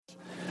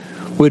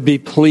would be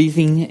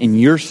pleasing in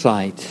your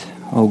sight,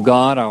 O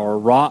God, our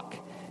rock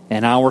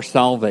and our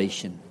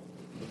salvation.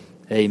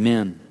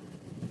 Amen.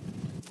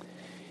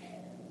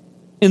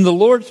 In the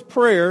Lord's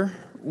Prayer,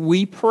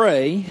 we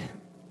pray,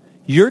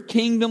 your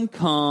kingdom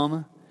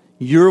come,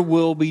 your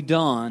will be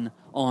done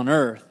on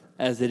earth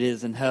as it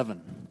is in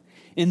heaven.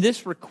 In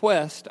this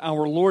request,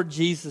 our Lord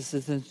Jesus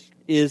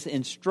is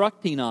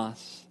instructing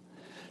us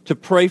to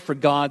pray for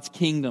God's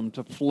kingdom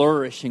to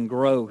flourish and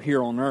grow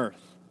here on earth,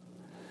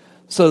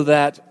 so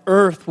that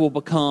earth will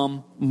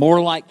become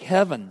more like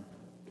heaven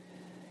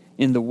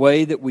in the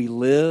way that we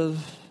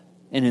live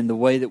and in the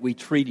way that we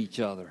treat each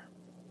other.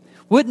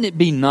 Wouldn't it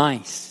be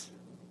nice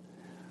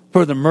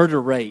for the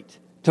murder rate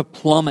to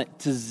plummet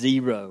to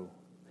zero?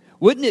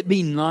 Wouldn't it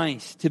be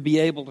nice to be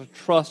able to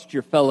trust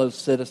your fellow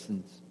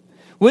citizens?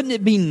 Wouldn't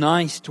it be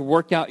nice to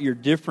work out your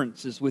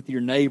differences with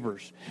your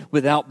neighbors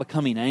without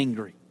becoming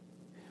angry?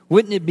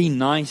 Wouldn't it be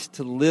nice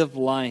to live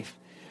life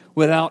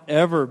without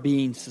ever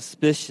being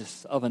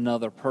suspicious of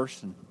another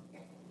person?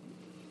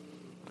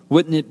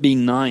 Wouldn't it be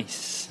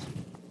nice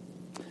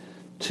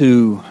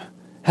to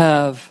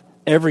have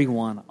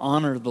everyone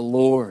honor the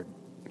Lord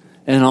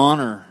and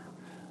honor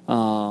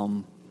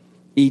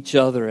each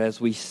other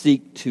as we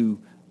seek to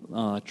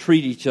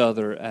treat each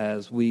other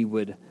as we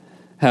would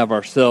have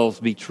ourselves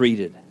be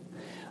treated?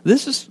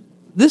 This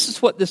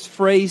is what this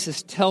phrase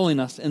is telling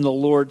us in the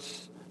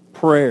Lord's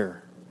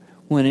Prayer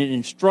when it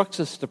instructs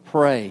us to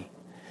pray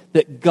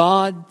that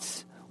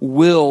God's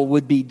will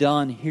would be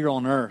done here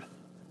on earth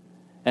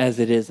as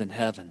it is in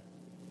heaven.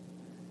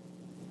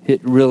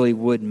 It really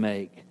would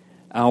make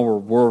our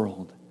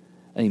world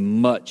a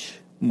much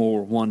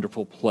more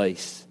wonderful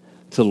place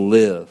to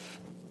live.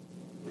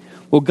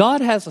 Well,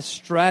 God has a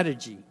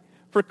strategy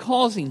for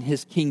causing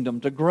His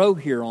kingdom to grow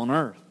here on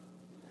earth.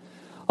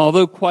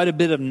 Although quite a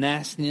bit of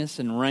nastiness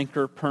and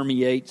rancor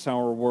permeates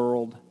our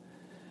world,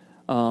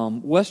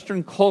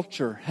 Western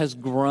culture has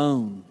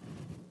grown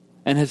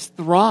and has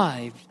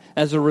thrived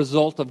as a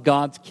result of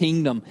God's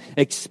kingdom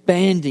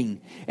expanding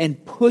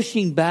and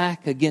pushing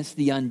back against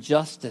the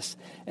injustice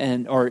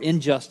and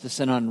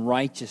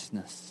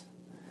unrighteousness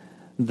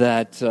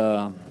that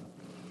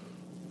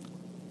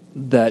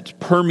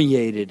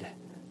permeated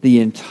the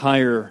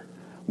entire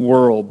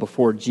world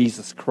before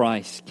Jesus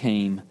Christ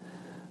came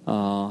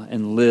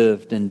and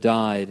lived and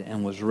died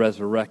and was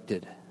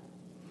resurrected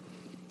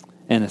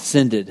and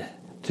ascended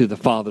to the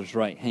Father's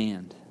right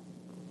hand.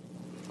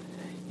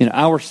 You know,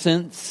 our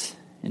sense,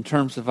 in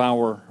terms of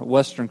our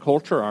Western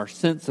culture, our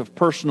sense of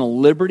personal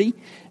liberty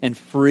and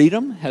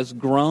freedom has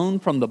grown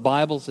from the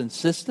Bible's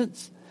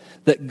insistence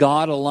that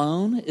God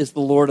alone is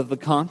the Lord of the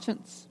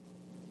conscience.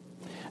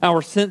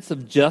 Our sense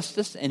of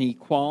justice and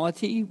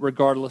equality,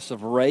 regardless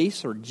of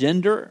race or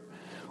gender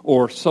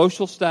or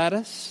social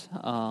status,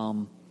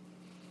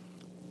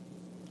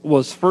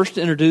 was first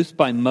introduced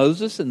by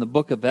Moses in the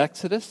book of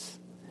Exodus,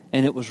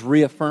 and it was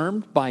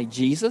reaffirmed by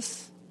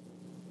Jesus.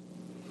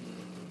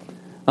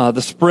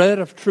 The spread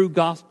of true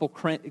gospel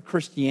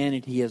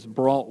Christianity has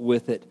brought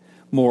with it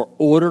more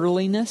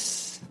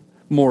orderliness,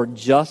 more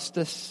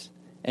justice,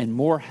 and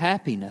more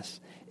happiness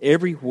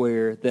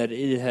everywhere that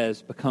it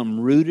has become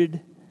rooted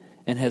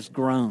and has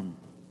grown.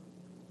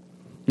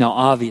 Now,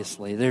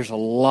 obviously, there's a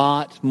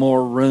lot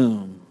more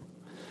room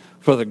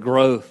for the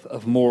growth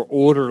of more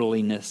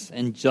orderliness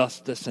and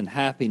justice and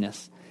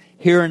happiness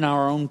here in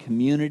our own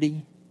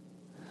community,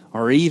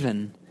 or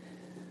even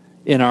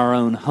in our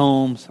own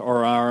homes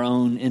or our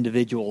own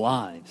individual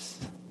lives.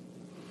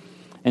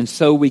 And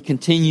so we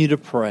continue to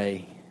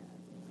pray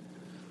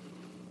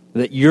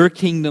that your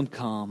kingdom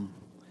come,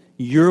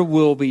 your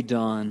will be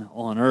done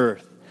on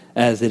earth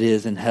as it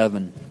is in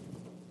heaven.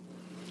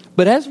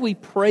 But as we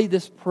pray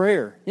this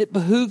prayer, it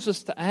behooves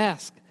us to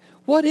ask,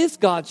 what is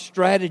God's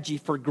strategy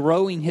for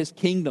growing His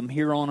kingdom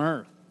here on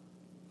earth?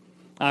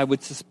 I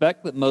would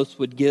suspect that most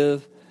would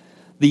give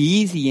the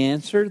easy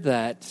answer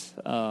that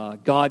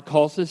God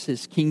causes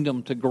His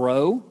kingdom to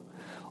grow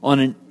on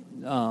an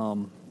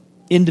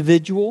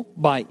individual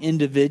by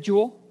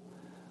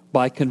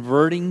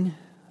converting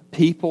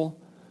people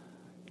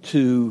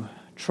to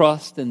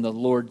trust in the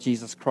Lord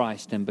Jesus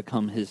Christ and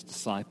become His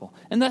disciple.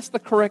 And that's the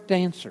correct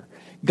answer.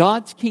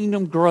 God's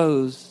kingdom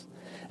grows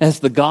as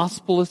the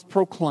gospel is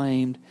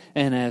proclaimed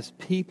and as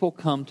people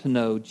come to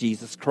know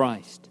Jesus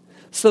Christ.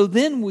 So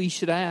then we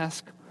should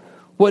ask,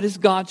 what is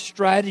God's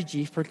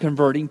strategy for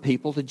converting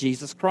people to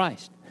Jesus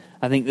Christ?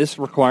 I think this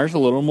requires a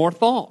little more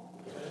thought.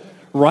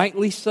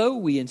 Rightly so,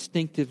 we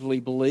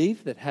instinctively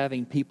believe that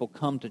having people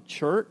come to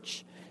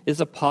church is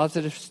a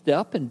positive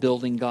step in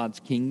building God's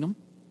kingdom.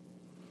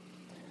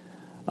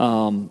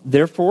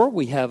 Therefore,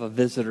 we have a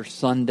Visitor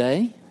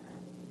Sunday.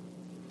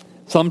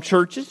 Some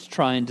churches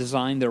try and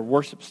design their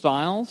worship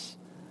styles,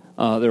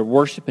 their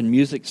worship and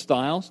music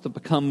styles, to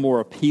become more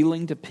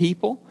appealing to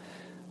people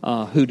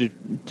who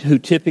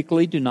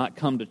typically do not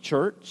come to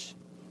church.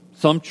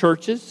 Some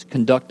churches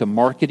conduct a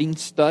marketing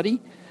study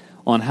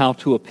on how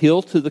to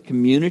appeal to the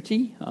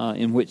community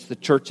in which the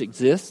church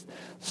exists.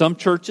 Some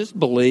churches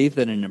believe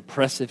that an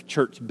impressive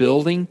church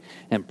building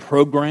and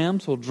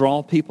programs will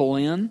draw people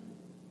in.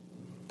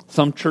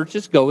 Some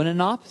churches go in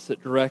an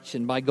opposite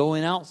direction by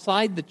going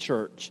outside the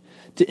church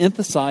to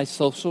emphasize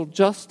social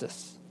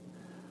justice.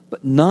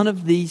 But none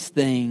of these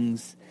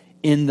things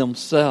in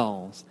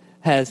themselves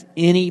has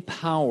any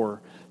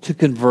power to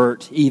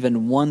convert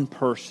even one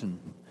person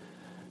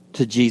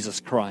to Jesus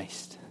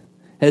Christ.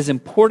 As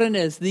important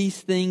as these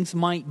things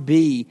might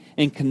be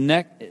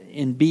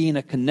in being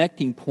a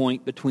connecting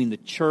point between the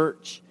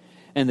church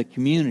and the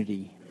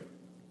community,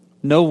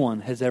 no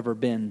one has ever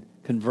been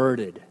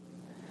converted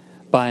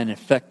by an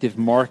effective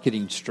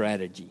marketing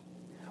strategy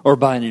or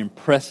by an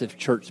impressive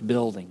church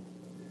building.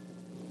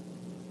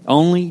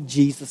 Only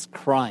Jesus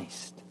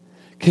Christ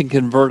can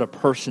convert a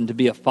person to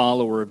be a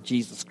follower of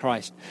Jesus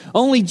Christ.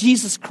 Only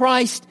Jesus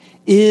Christ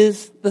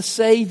is the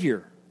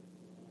Savior.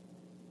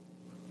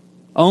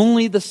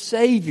 Only the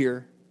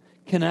Savior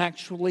can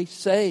actually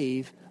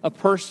save a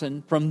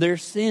person from their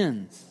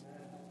sins.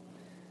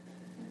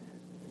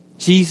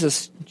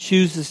 Jesus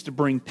chooses to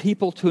bring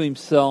people to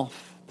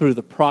Himself through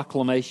the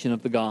proclamation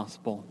of the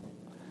gospel,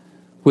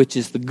 which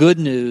is the good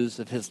news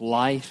of His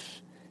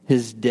life,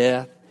 His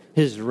death,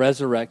 His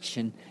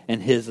resurrection, and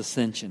His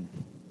ascension.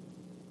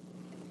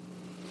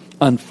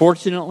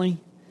 Unfortunately,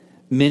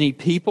 many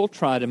people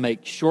try to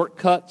make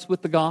shortcuts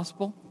with the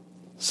gospel.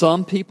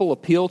 Some people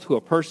appeal to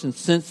a person's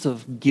sense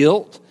of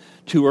guilt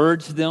to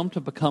urge them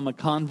to become a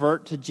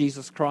convert to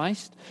Jesus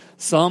Christ.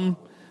 Some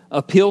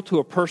appeal to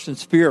a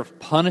person's fear of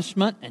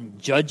punishment and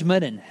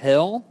judgment and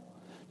hell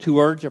to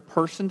urge a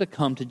person to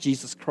come to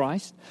Jesus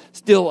Christ.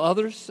 Still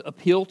others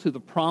appeal to the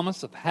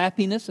promise of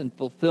happiness and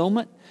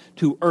fulfillment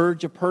to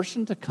urge a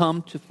person to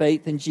come to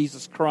faith in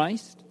Jesus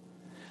Christ.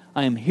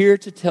 I am here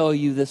to tell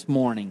you this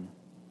morning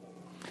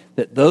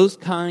that those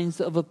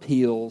kinds of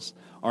appeals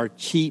are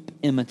cheap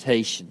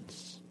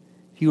imitations.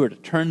 If you were to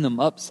turn them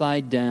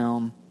upside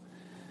down,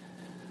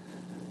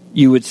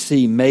 you would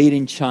see "Made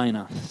in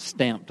China"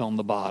 stamped on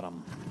the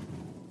bottom.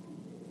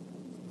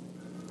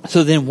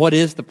 So then, what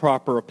is the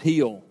proper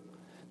appeal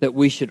that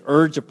we should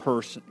urge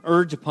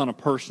upon a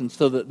person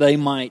so that they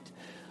might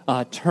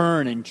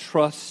turn and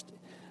trust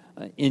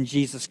in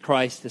Jesus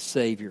Christ as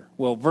Savior?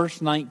 Well,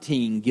 verse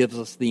 19 gives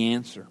us the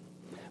answer.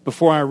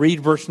 Before I read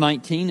verse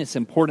 19, it's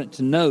important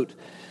to note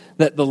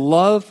that the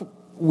love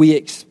we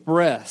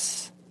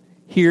express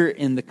here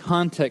in the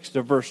context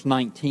of verse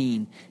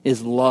 19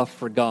 is love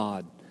for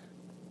God.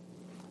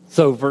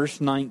 So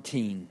verse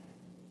 19,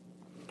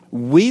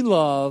 we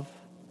love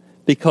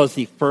because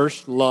He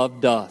first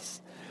loved us.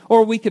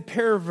 Or we could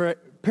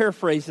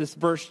paraphrase this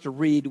verse to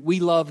read, we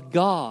love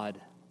God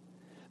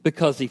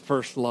because He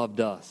first loved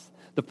us.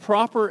 The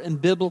proper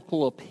and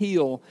biblical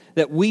appeal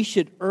that we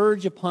should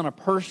urge upon a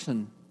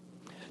person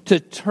to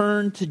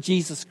turn to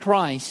Jesus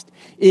Christ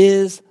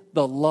is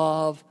the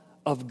love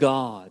of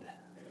God.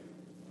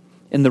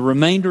 In the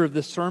remainder of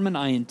this sermon,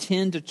 I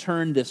intend to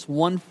turn this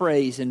one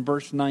phrase in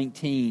verse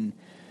 19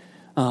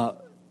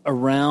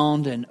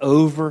 around and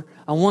over.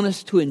 I want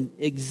us to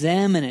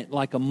examine it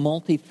like a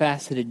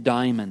multifaceted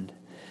diamond,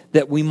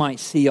 that we might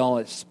see all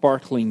its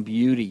sparkling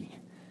beauty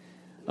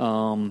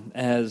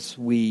as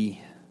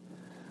we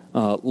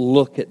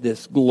look at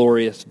this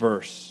glorious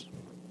verse.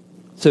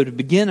 So to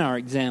begin our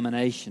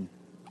examination,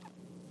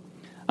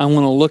 I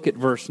want to look at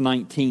verse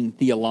 19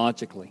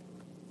 theologically.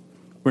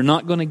 We're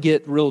not going to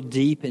get real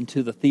deep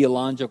into the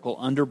theological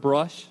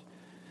underbrush.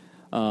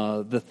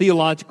 The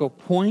theological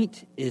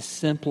point is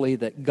simply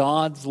that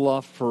God's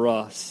love for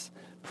us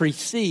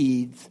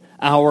precedes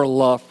our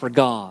love for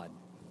God.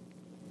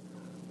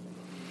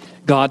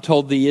 God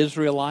told the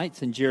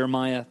Israelites in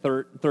Jeremiah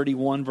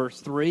 31 verse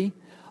 3,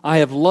 I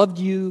have loved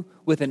you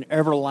with an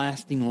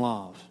everlasting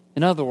love.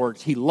 In other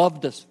words, He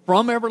loved us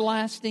from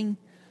everlasting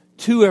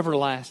to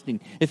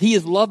everlasting. If He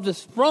has loved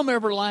us from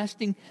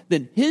everlasting,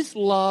 then His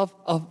love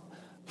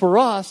for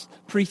us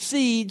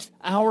precedes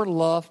our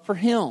love for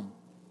Him.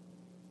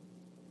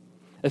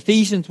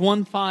 Ephesians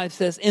 1:5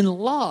 says, in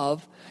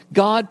love,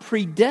 God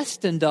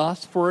predestined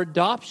us for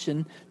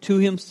adoption to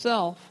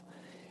Himself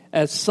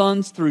as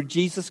sons through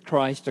Jesus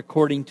Christ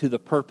according to the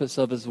purpose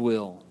of His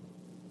will.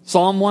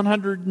 Psalm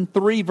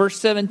 103 verse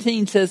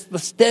 17 says, the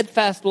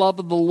steadfast love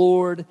of the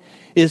Lord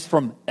is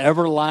from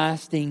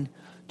everlasting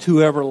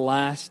to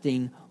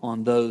everlasting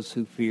on those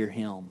who fear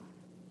Him.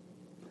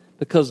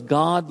 Because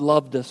God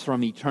loved us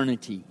from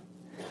eternity.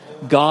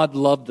 God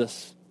loved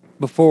us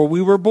before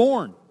we were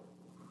born.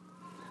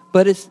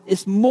 But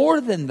it's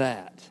more than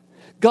that.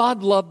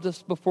 God loved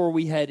us before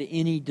we had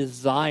any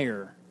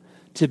desire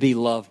to be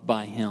loved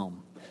by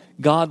Him.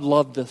 God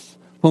loved us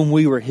when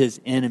we were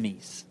His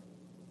enemies.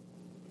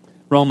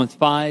 Romans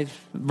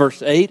 5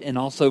 verse 8 and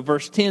also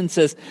verse 10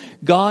 says,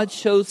 God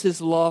shows His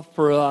love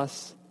for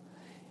us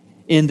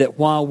in that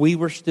while we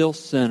were still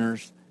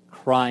sinners,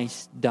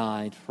 Christ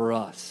died for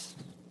us.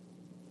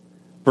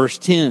 Verse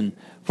 10,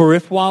 for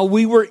if while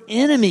we were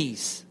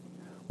enemies,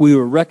 we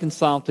were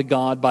reconciled to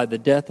God by the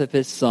death of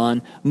His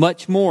Son,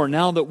 much more,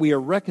 now that we are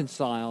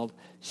reconciled,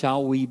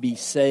 shall we be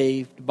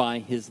saved by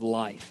His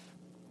life.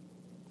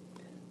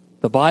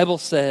 The Bible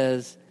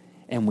says,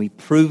 and we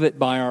prove it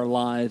by our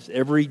lives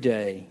every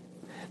day,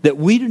 that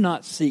we do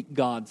not seek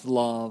God's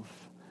love.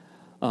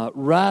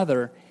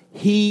 Rather,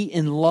 He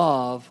in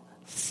love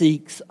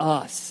seeks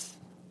us.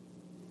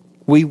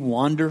 We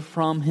wander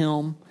from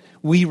Him.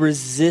 We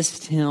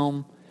resist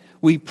Him.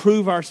 We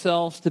prove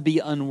ourselves to be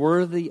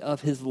unworthy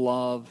of His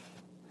love.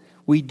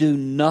 We do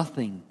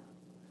nothing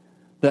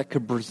that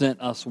could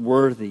present us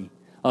worthy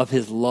of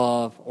His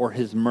love or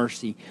His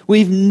mercy.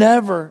 We've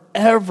never,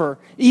 ever,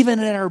 even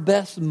at our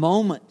best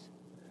moment,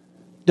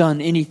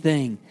 done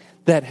anything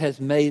that has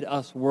made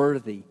us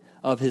worthy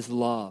of His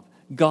love.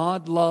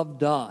 God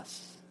loved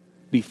us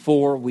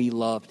before we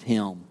loved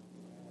Him.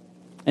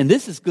 And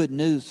this is good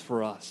news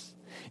for us.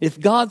 If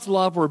God's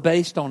love were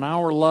based on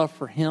our love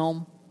for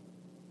Him,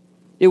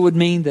 it would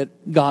mean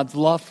that God's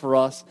love for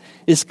us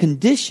is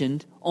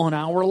conditioned on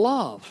our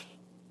love.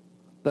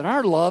 But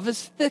our love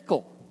is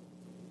fickle.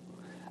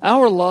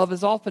 Our love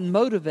is often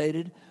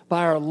motivated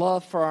by our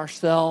love for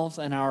ourselves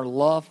and our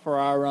love for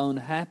our own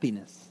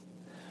happiness,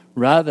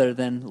 rather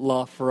than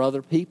love for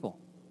other people.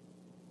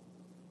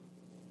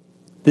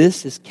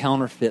 This is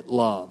counterfeit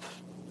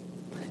love.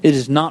 It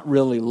is not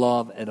really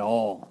love at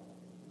all.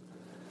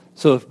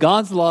 So if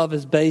God's love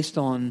is based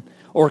on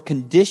or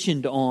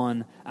conditioned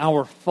on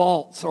our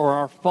faults or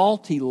our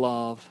faulty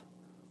love,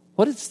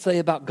 what does it say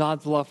about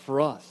God's love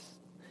for us?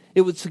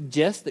 It would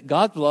suggest that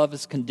God's love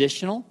is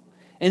conditional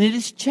and it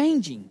is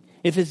changing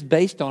if it's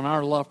based on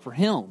our love for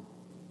Him.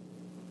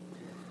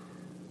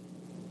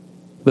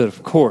 But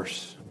of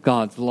course,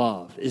 God's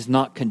love is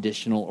not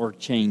conditional or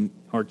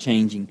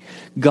changing.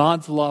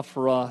 God's love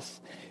for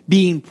us,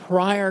 being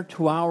prior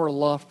to our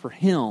love for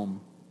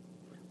Him,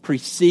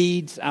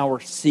 precedes our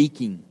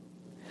seeking.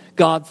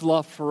 God's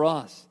love for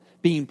us,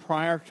 being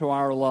prior to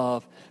our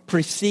love,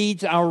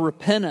 precedes our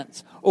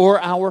repentance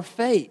or our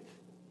faith.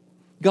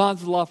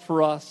 God's love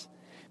for us,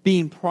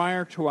 being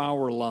prior to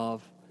our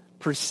love,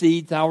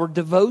 precedes our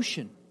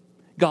devotion.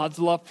 God's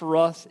love for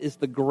us is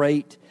the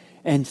great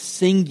and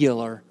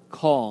singular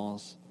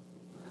cause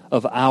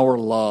of our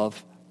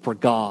love for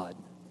God.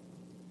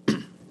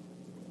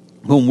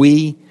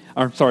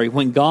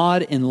 When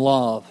God in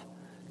love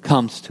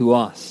comes to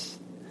us,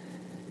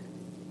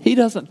 He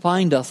doesn't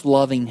find us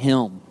loving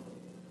Him.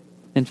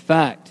 In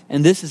fact,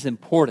 and this is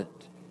important,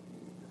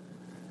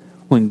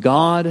 when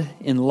God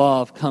in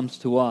love comes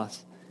to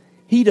us,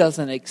 He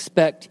doesn't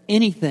expect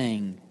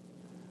anything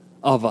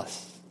of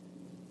us.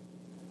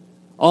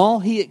 All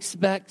He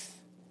expects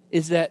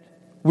is that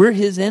we're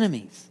His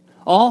enemies.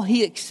 All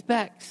He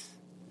expects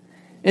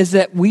is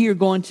that we are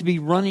going to be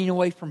running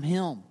away from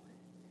Him.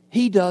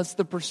 He does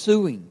the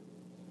pursuing.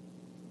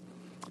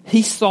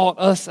 He sought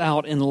us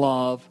out in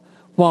love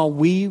while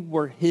we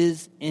were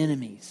His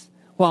enemies,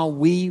 while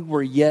we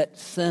were yet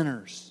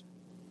sinners.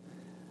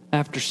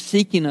 After His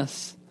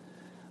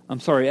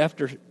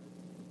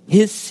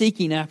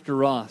seeking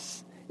after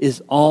us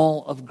is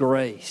all of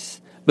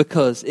grace,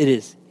 because it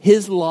is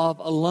His love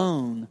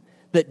alone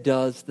that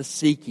does the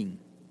seeking.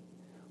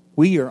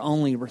 We are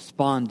only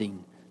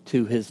responding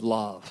to His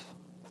love.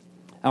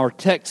 Our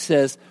text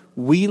says,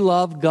 we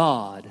love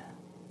God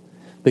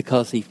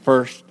because He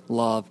first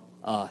loved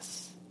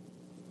us.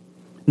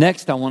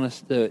 Next, I want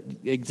us to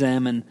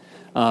examine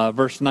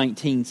verse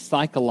 19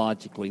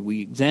 psychologically.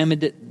 We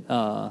examined it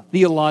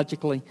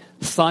theologically,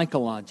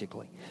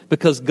 psychologically.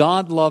 Because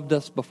God loved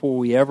us before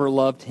we ever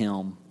loved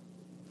Him,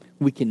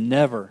 we can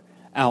never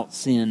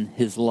out-sin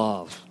His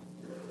love.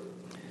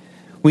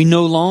 We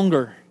no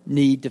longer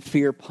need to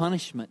fear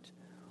punishment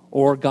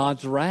or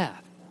God's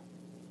wrath.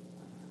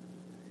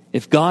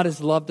 If God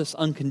has loved us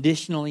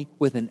unconditionally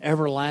with an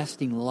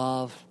everlasting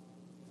love,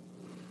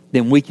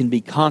 then we can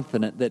be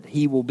confident that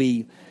He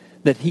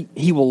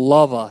will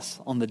love us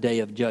on the day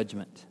of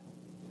judgment.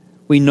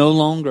 We no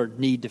longer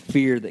need to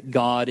fear that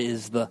God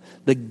is the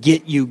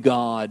get you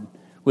God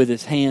with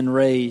His hand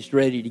raised,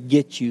 ready to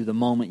get you the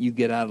moment you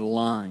get out of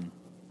line.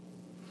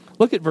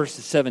 Look at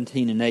verses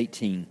 17 and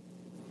 18.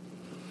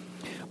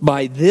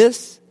 By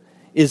this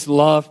is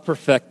love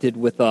perfected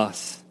with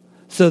us,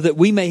 so that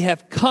we may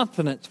have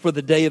confidence for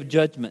the day of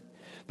judgment.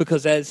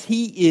 Because as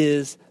He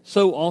is,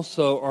 so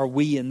also are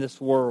we in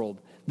this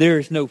world. There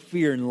is no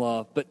fear in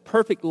love, but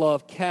perfect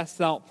love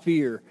casts out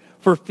fear.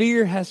 For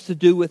fear has to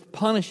do with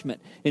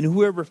punishment, and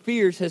whoever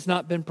fears has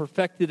not been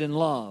perfected in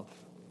love.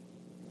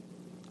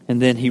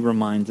 And then he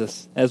reminds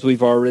us, as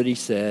we've already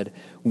said,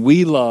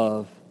 we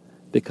love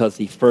because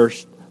He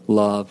first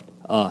loved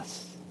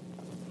us.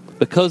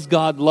 Because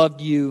God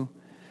loved you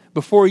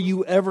before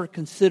you ever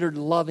considered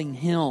loving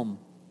Him,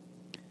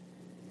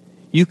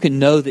 you can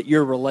know that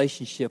your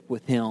relationship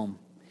with Him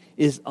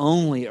is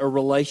only a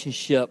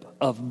relationship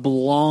of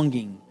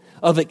belonging,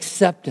 of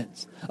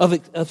acceptance,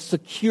 of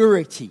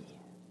security.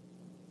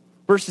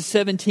 Verses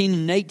 17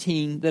 and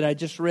 18 that I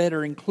just read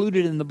are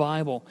included in the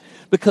Bible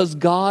because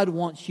God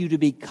wants you to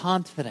be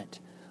confident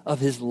of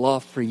His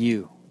love for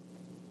you.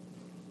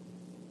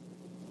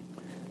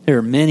 There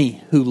are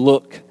many who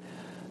look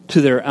to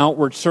their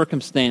outward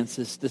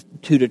circumstances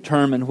to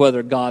determine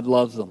whether God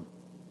loves them.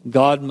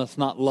 God must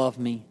not love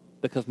me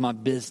because my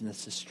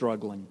business is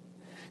struggling.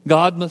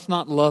 God must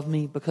not love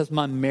me because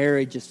my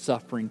marriage is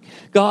suffering.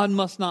 God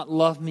must not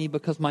love me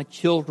because my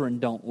children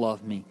don't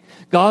love me.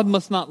 God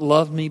must not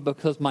love me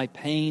because my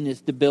pain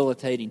is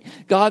debilitating.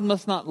 God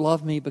must not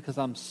love me because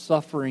I'm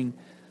suffering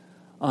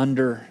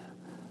under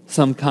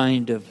some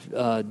kind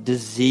of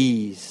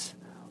disease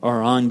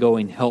or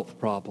ongoing health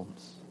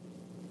problems.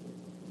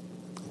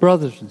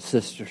 Brothers and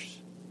sisters,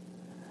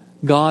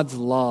 God's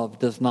love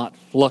does not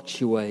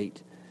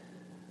fluctuate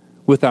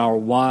with our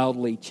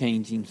wildly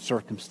changing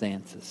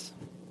circumstances.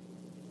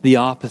 The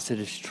opposite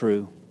is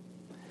true.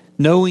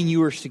 Knowing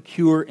you are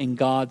secure in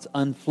God's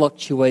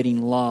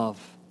unfluctuating love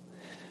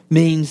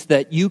means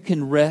that you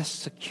can rest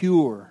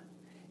secure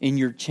in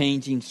your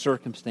changing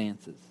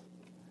circumstances.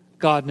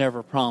 God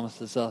never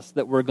promises us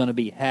that we're going to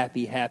be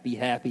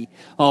happy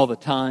all the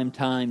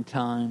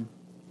time.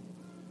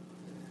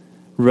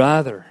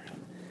 Rather,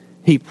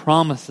 He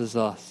promises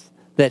us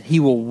that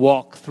He will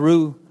walk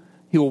through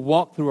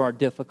our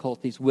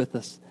difficulties with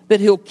us,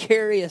 that He'll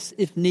carry us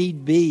if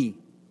need be.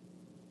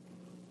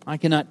 I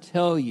cannot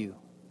tell you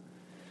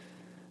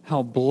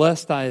how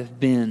blessed I have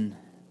been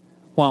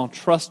while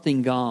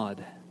trusting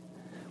God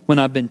when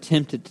I've been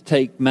tempted to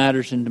take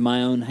matters into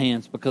my own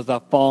hands because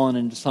I've fallen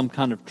into some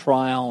kind of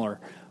trial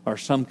or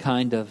some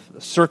kind of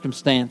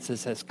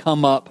circumstances has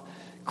come up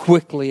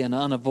quickly and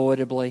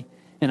unavoidably.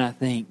 And I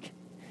think,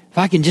 if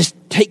I can just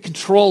take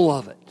control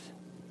of it,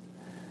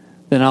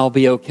 then I'll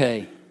be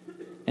okay.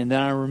 And then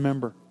I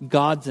remember,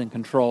 God's in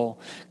control.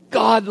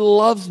 God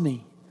loves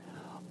me.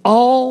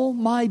 All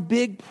my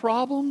big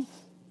problems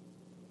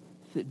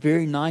fit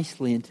very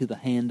nicely into the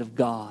hand of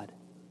God.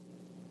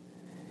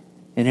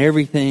 And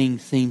everything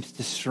seems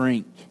to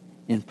shrink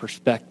in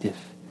perspective.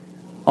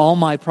 All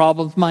my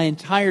problems, my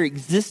entire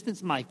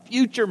existence, my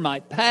future,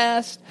 my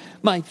past,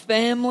 my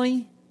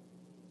family,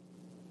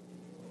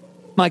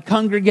 my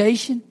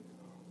congregation,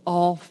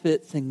 all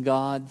fits in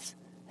God's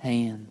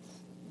hands.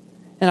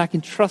 And I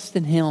can trust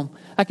in Him.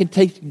 I can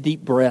take a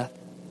deep breath.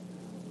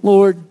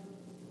 Lord,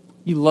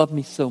 You love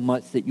me so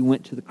much that You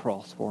went to the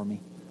cross for me.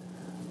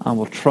 I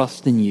will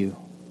trust in You.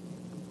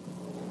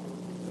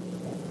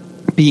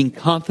 Being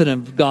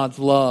confident of God's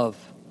love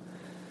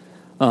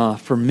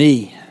for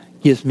me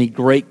gives me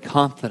great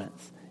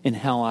confidence in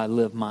how I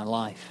live my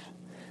life.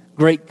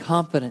 Great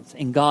confidence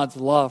in God's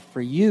love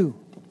for you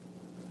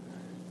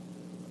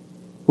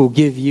will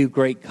give you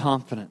great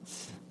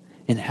confidence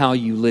in how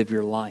you live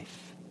your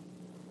life,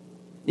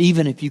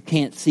 even if you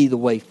can't see the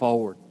way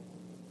forward.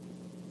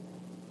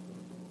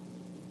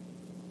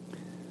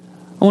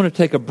 I want to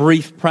take a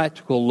brief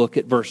practical look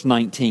at verse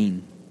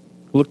 19.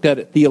 Looked at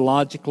it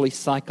theologically,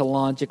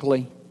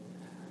 psychologically.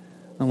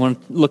 I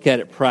want to look at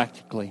it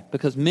practically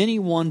because many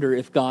wonder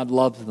if God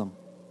loves them.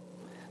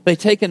 They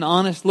take an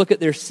honest look at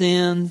their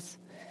sins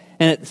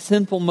and at the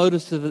sinful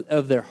motives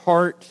of their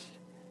heart,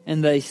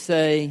 and they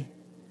say,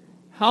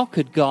 how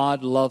could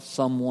God love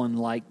someone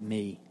like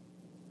me?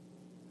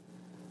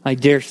 I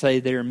dare say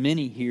there are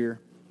many here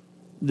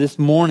this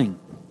morning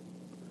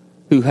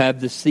who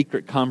have this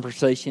secret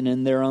conversation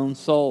in their own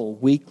soul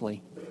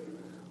weekly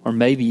or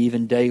maybe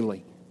even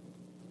daily.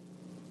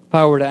 If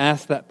I were to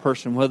ask that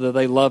person whether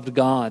they loved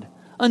God,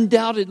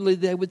 undoubtedly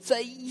they would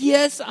say,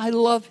 yes, I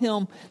love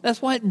Him.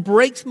 That's why it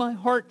breaks my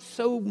heart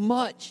so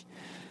much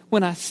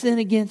when I sin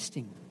against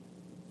Him.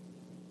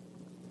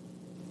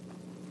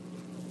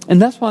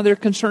 And that's why they're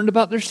concerned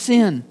about their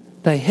sin.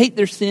 They hate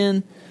their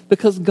sin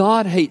because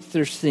God hates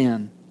their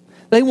sin.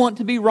 They want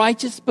to be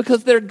righteous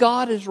because their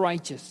God is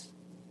righteous.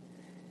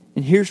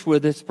 And here's where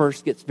this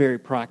verse gets very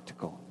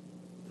practical.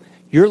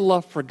 Your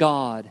love for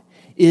God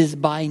is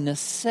by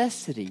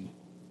necessity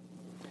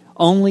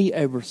only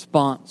a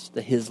response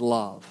to His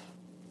love.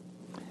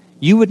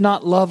 You would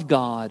not love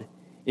God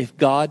if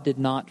God did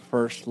not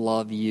first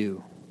love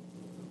you.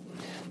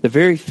 The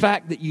very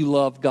fact that you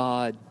love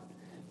God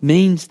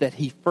means that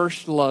He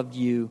first loved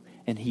you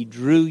and He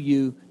drew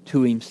you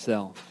to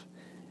Himself.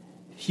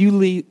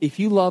 If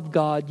you love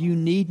God, you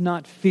need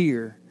not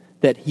fear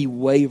that He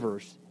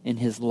wavers in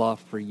His love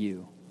for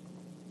you.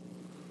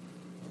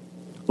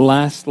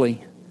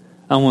 Lastly,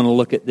 I want to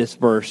look at this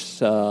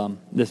verse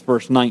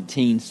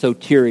 19,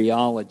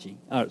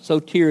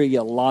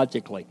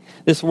 soteriologically.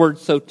 This word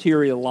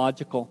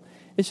soteriological,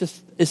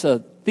 it's a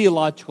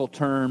theological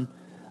term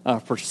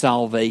for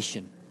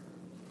salvation.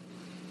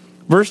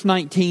 Verse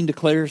 19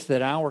 declares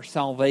that our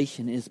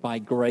salvation is by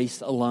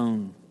grace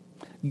alone.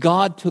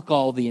 God took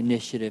all the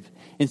initiative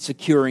in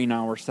securing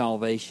our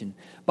salvation.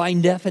 By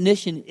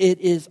definition, it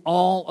is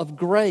all of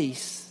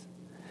grace.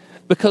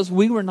 Because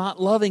we were not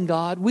loving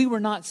God, we were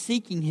not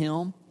seeking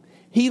Him.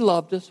 He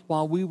loved us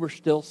while we were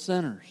still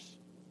sinners.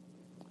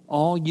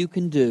 All you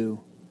can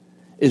do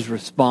is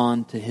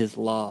respond to His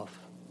love.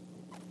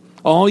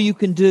 All you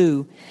can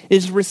do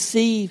is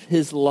receive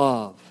His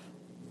love.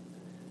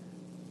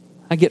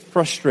 I get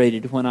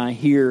frustrated when I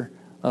hear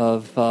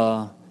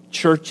of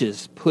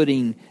churches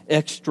putting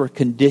extra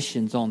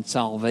conditions on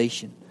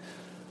salvation.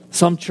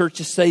 Some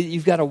churches say that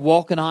you've got to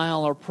walk an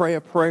aisle or pray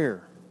a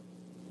prayer.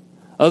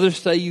 Others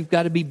say you've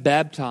got to be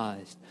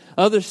baptized.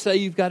 Others say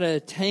you've got to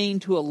attain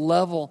to a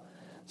level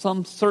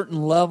some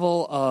certain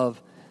level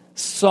of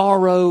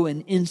sorrow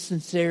and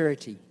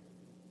insincerity,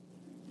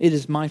 it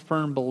is my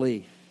firm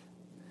belief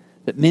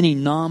that many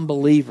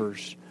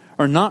non-believers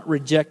are not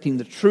rejecting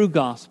the true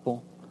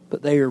gospel,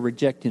 but they are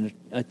rejecting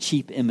a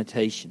cheap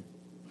imitation.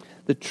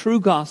 The true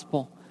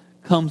gospel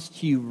comes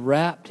to you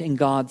wrapped in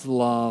God's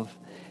love,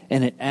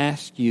 and it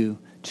asks you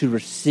to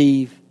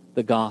receive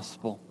the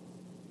gospel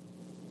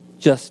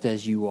just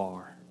as you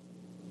are.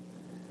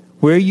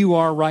 Where you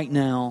are right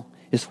now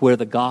is where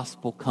the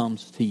gospel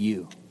comes to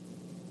you.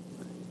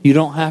 You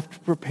don't have to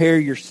prepare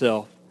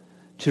yourself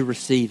to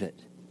receive it.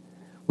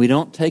 We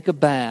don't take a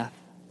bath,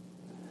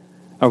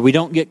 or we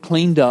don't get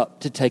cleaned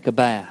up to take a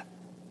bath.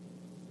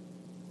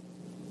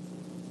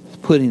 It's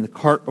putting the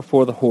cart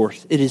before the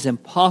horse. It is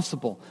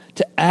impossible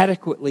to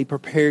adequately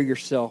prepare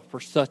yourself for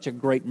such a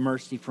great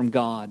mercy from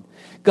God.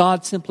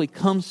 God simply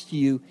comes to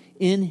you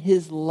in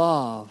His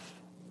love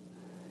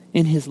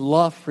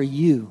for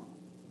you.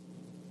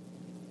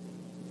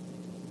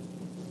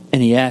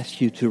 And He asks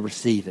you to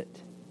receive it.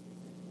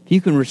 If you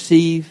can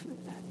receive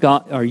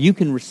God, or you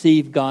can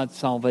receive God's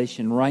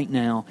salvation right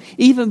now,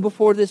 even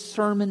before this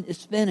sermon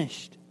is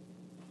finished.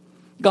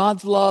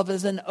 God's love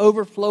is an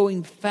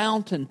overflowing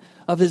fountain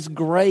of His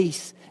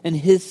grace and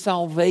His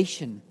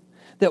salvation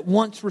that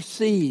once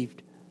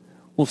received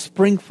will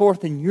spring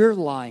forth in your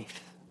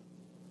life.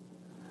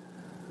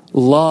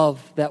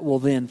 Love that will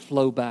then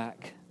flow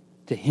back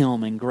to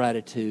Him in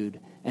gratitude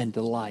and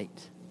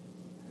delight.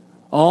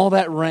 All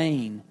that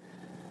rain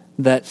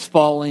that's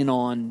falling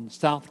on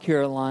South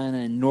Carolina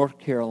and North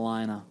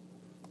Carolina,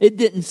 it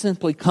didn't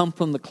simply come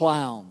from the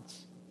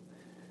clouds.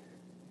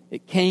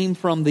 It came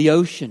from the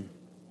ocean,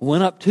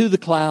 went up to the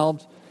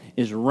clouds,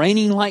 is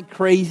raining like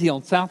crazy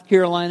on South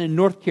Carolina and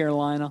North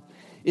Carolina.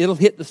 It'll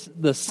hit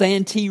the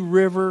Santee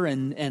River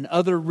and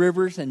other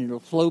rivers, and it'll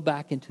flow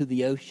back into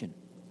the ocean.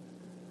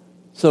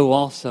 So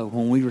also,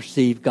 when we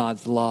receive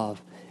God's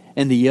love,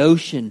 and the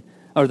ocean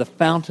or the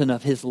fountain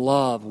of His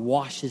love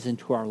washes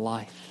into our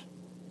life,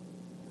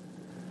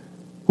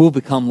 we'll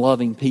become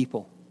loving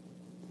people,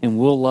 and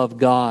we'll love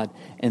God,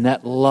 and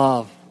that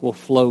love will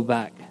flow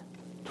back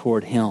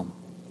toward Him.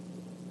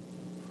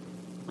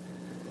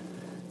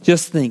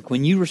 Just think,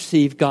 when you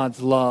receive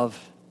God's love,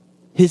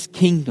 His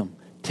kingdom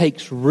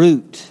takes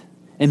root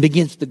and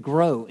begins to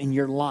grow in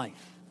your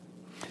life.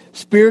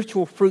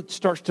 Spiritual fruit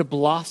starts to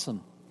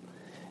blossom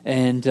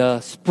and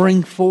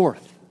spring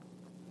forth.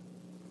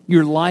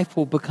 Your life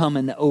will become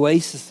an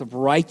oasis of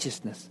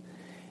righteousness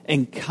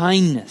and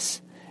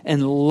kindness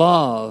and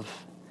love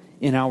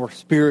in our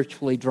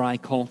spiritually dry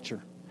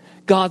culture.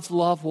 God's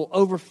love will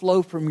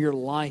overflow from your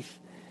life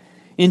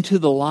into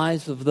the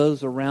lives of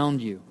those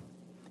around you.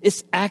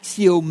 It's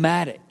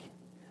axiomatic.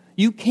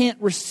 You can't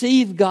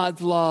receive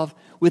God's love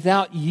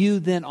without you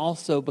then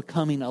also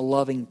becoming a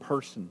loving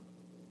person.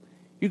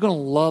 You're going to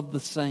love the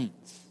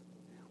saints.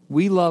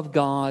 We love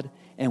God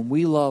and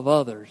we love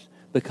others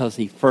because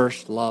He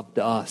first loved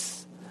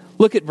us.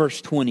 Look at verse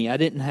 20. I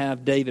didn't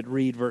have David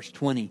read verse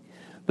 20,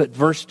 but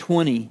verse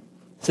 20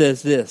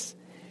 says this: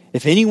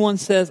 "If anyone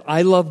says,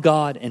 'I love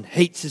God,' and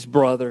hates his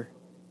brother,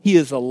 he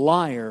is a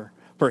liar,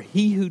 for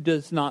he who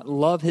does not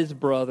love his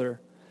brother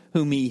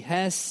whom he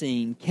has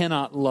seen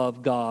cannot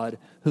love God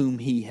whom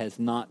he has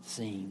not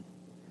seen."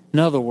 In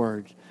other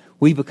words,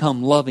 we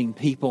become loving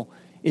people.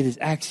 It is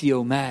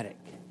axiomatic.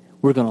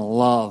 We're going to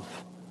love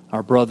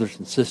our brothers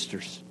and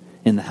sisters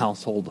in the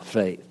household of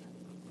faith.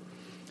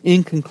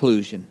 In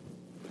conclusion,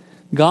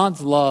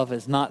 God's love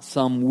is not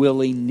some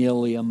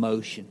willy-nilly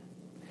emotion.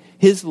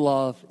 His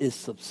love is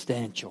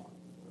substantial.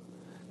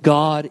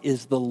 God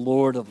is the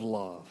Lord of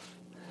love.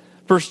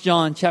 1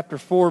 John chapter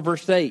 4,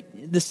 verse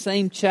 8, this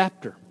same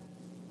chapter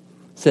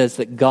says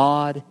that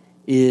God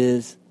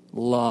is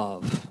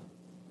love.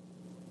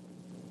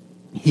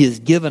 He has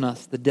given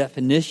us the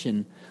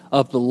definition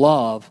of the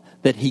love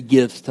that He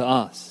gives to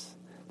us.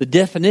 The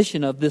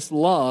definition of this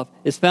love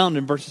is found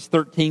in verses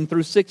 13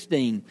 through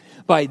 16.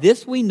 "By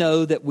this we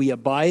know that we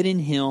abide in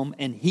Him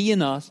and He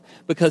in us,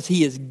 because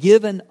He has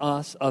given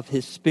us of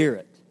His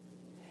Spirit.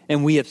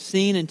 And we have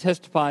seen and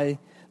testify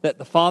that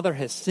the Father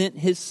has sent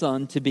His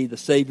Son to be the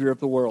Savior of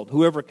the world.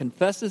 Whoever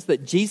confesses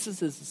that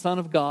Jesus is the Son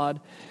of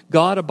God,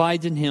 God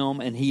abides in Him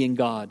and He in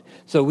God.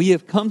 So we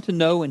have come to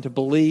know and to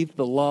believe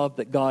the love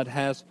that God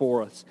has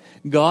for us.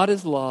 God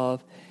is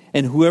love,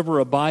 and whoever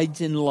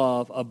abides in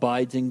love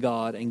abides in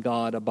God, and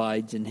God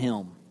abides in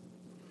him."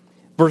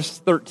 Verse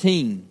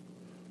 13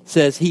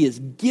 says He has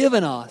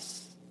given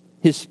us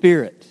His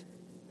Spirit.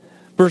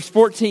 Verse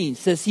 14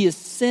 says He has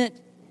sent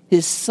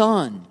His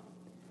Son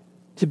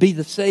to be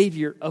the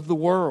Savior of the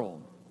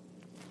world.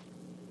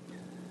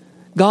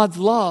 God's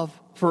love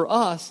for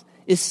us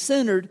is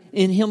centered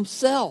in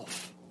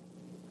Himself.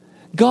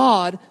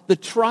 God, the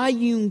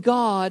triune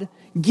God,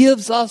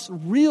 gives us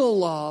real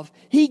love.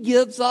 He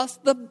gives us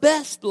the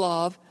best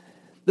love.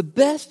 The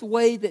best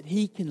way that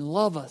He can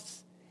love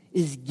us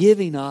is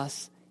giving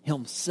us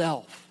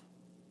Himself.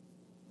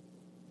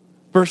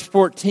 Verse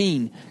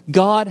 14,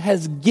 God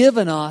has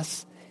given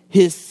us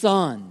His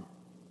Son.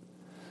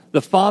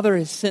 The Father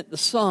has sent the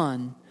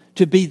Son to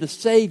to be the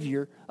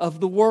Savior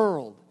of the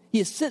world. He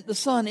has sent the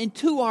Son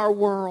into our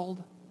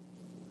world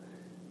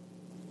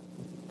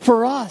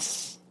for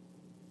us.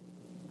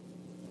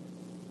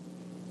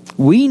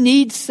 We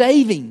need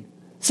saving,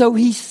 so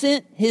He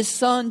sent His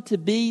Son to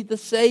be the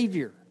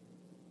Savior.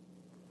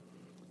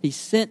 He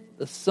sent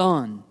the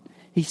Son.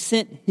 He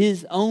sent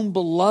His own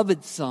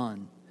beloved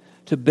Son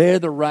to bear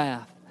the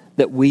wrath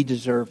that we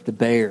deserve to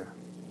bear.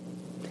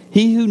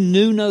 He who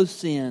knew no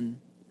sin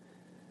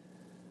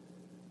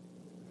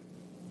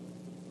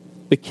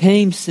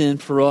became sin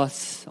for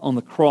us on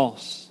the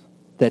cross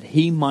that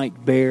He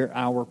might bear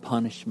our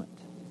punishment.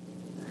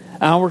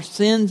 Our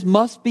sins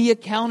must be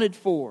accounted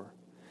for,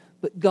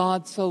 but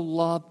God so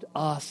loved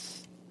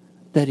us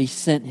that He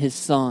sent His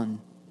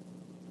Son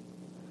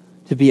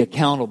to be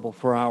accountable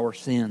for our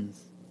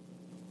sins.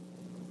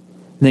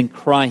 Then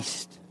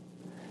Christ,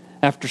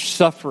 after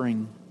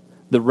suffering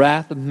the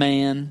wrath of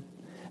man,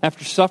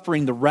 after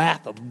suffering the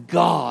wrath of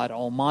God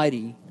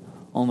Almighty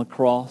on the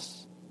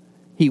cross,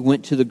 He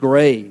went to the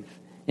grave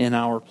in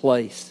our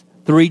place.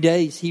 3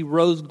 days He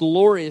rose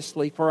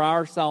gloriously for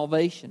our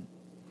salvation.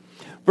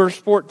 Verse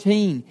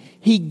 14,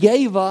 He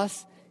gave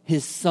us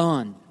His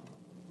Son.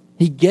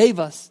 He gave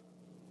us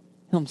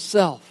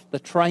Himself. The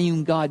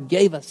triune God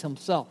gave us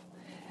Himself.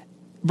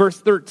 Verse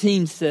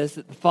 13 says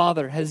that the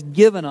Father has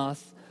given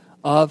us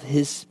of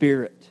His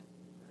Spirit.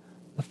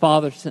 The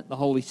Father sent the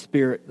Holy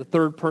Spirit, the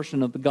third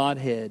person of the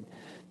Godhead,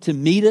 to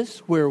meet us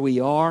where we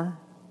are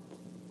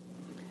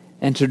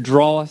and to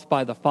draw us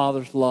by the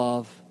Father's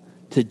love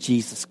to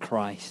Jesus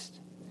Christ.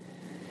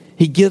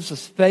 He gives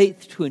us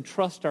faith to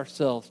entrust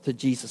ourselves to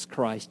Jesus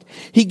Christ.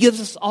 He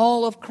gives us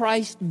all of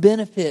Christ's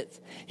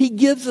benefits. He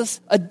gives us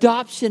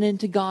adoption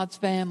into God's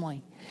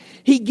family.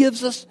 He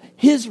gives us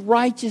His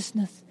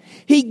righteousness.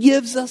 He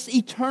gives us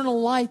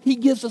eternal life. He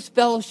gives us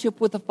fellowship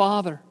with the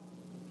Father.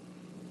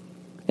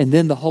 And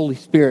then the Holy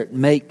Spirit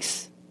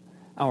makes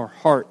our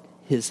heart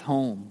His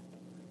home.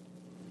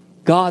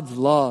 God's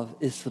love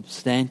is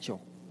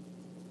substantial.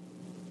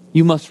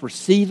 You must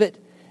receive it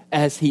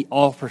as He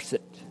offers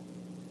it.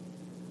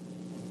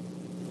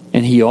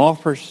 And He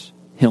offers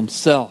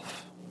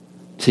Himself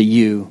to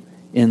you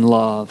in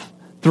love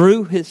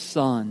through His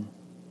Son.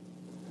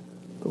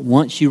 But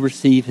once you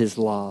receive His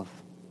love,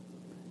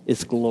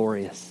 it's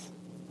glorious.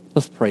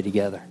 Let's pray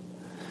together.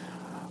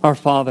 Our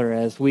Father,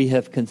 as we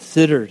have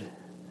considered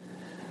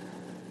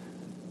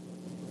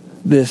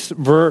this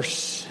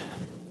verse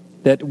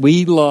that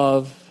we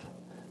love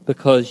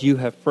because You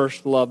have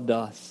first loved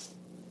us,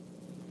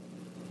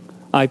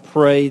 I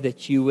pray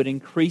that You would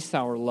increase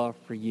our love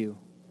for You.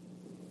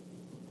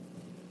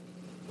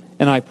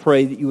 And I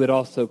pray that You would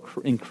also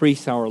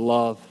increase our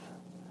love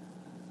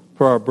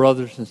for our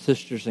brothers and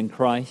sisters in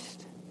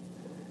Christ.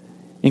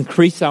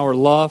 Increase our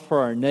love for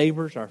our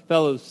neighbors, our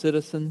fellow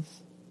citizens,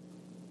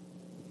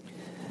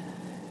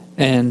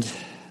 and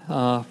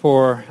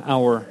for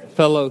our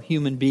fellow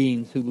human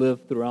beings who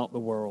live throughout the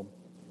world.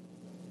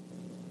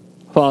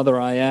 Father,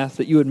 I ask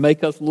that You would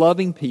make us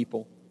loving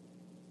people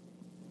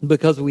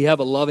because we have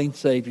a loving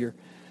Savior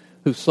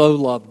who so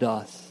loved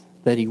us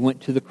that He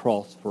went to the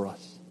cross for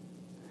us.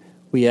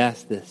 We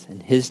ask this in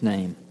His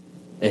name.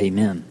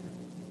 Amen.